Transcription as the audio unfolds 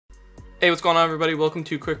Hey, what's going on, everybody? Welcome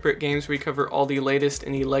to Quick Brick Games, where we cover all the latest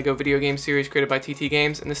in the LEGO video game series created by TT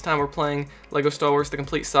Games. And this time we're playing LEGO Star Wars The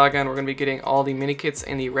Complete Saga, and we're going to be getting all the Minikits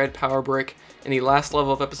and the red power brick in the last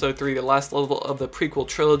level of Episode 3, the last level of the prequel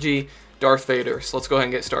trilogy, Darth Vader. So let's go ahead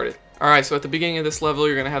and get started. Alright, so at the beginning of this level,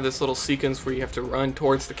 you're going to have this little sequence where you have to run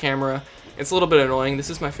towards the camera. It's a little bit annoying.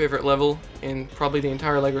 This is my favorite level in probably the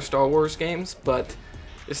entire LEGO Star Wars games, but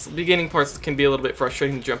this beginning parts can be a little bit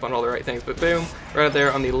frustrating to jump on all the right things, but boom, right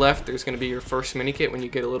there on the left, there's going to be your first Minikit when you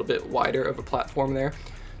get a little bit wider of a platform there.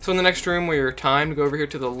 So in the next room where you're timed, go over here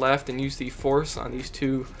to the left and use the force on these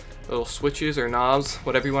two little switches or knobs,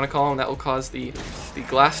 whatever you want to call them. That will cause the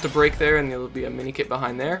glass to break there, and there will be a Minikit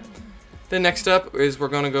behind there. Then next up is we're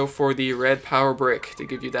going to go for the red power brick to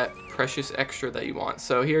give you that precious extra that you want.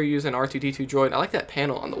 So here use an R2-D2 droid. I like that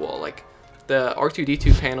panel on the wall. Like, the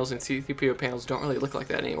R2-D2 panels and C-3PO panels don't really look like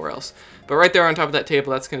that anywhere else. But right there on top of that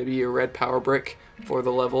table, that's going to be your red power brick for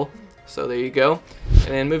the level. So there you go. And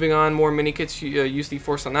then moving on, more Minikits, you use the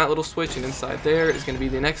force on that little switch, and inside there is going to be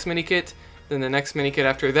the next Minikit. Then the next Minikit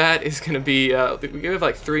after that is going to be, we have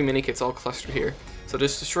like 3 Minikits all clustered here. So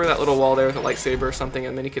just destroy that little wall there with a lightsaber or something,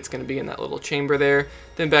 and Minikit's going to be in that little chamber there.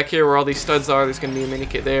 Then back here where all these studs are, there's going to be a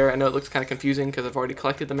Minikit there. I know it looks kind of confusing because I've already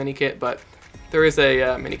collected the Minikit, but there is a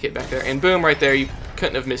Minikit back there. And boom, right there, you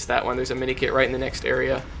couldn't have missed that one. There's a Minikit right in the next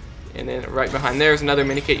area. And then right behind there is another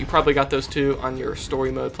Minikit. You probably got those two on your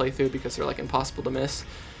story mode playthrough because they're like impossible to miss.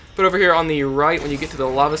 But over here on the right, when you get to the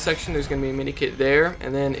lava section, there's going to be a Minikit there.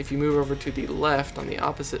 And then if you move over to the left on the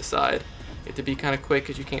opposite side, you have to be kind of quick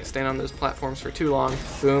because you can't stand on those platforms for too long.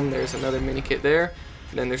 Boom, there's another Minikit there.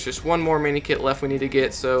 And then there's just one more Minikit left we need to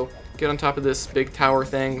get, so get on top of this big tower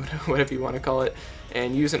thing, whatever you want to call it,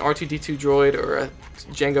 and use an R2-D2 droid or a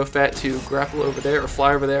Jango Fett to grapple over there, or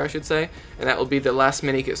fly over there I should say, and that will be the last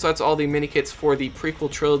Minikit. So that's all the Minikits for the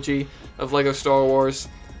prequel trilogy of LEGO Star Wars,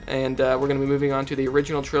 and we're going to be moving on to the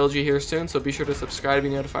original trilogy here soon, so be sure to subscribe to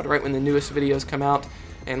be notified right when the newest videos come out,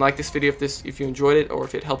 and like this video if you enjoyed it, or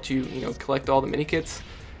if it helped you, collect all the Minikits,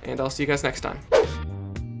 and I'll see you guys next time.